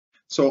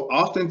So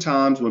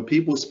oftentimes when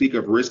people speak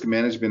of risk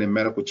management in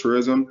medical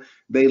tourism,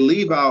 they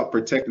leave out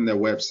protecting their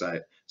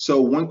website.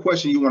 So one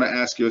question you want to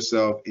ask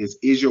yourself is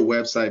your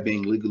website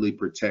being legally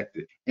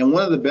protected? And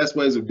one of the best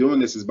ways of doing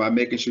this is by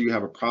making sure you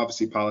have a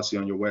privacy policy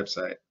on your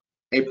website.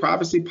 A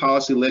privacy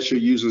policy lets your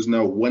users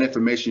know what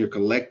information you're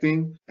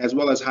collecting, as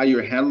well as how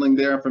you're handling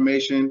their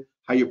information,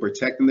 how you're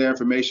protecting their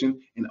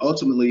information, and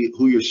ultimately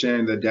who you're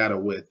sharing the data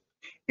with.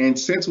 And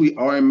since we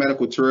are in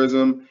medical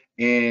tourism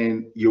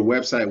and your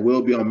website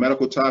will be on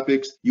medical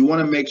topics, you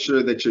want to make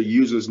sure that your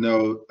users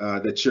know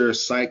that your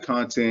site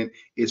content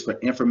is for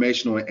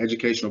informational and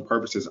educational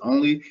purposes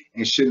only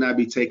and should not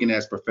be taken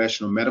as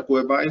professional medical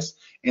advice.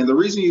 And the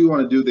reason you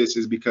want to do this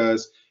is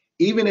because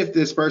even if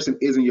this person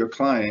isn't your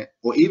client,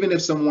 or even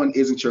if someone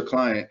isn't your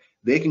client,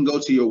 they can go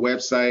to your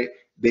website,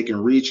 they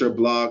can read your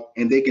blog,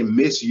 and they can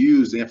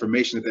misuse the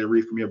information that they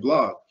read from your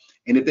blog.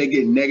 And if they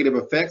get negative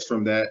effects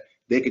from that,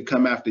 they could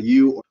come after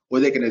you, or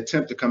they can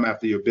attempt to come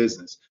after your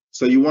business.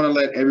 So you want to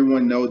let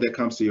everyone know that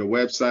comes to your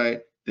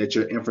website that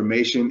your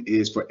information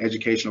is for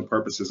educational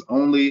purposes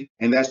only.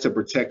 And that's to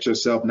protect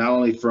yourself, not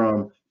only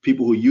from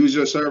people who use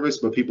your service,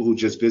 but people who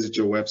just visit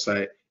your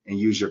website and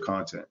use your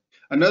content.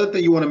 Another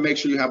thing you want to make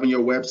sure you have on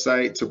your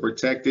website to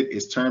protect it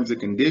is terms and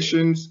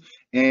conditions.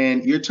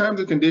 And your terms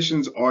and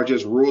conditions are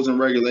just rules and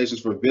regulations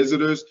for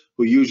visitors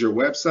who use your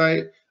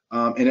website.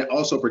 And it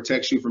also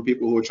protects you from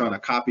people who are trying to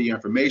copy your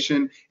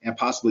information and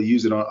possibly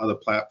use it on other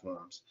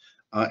platforms.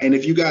 And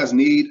if you guys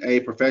need a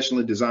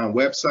professionally designed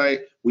website,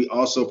 we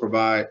also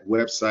provide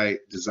website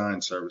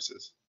design services.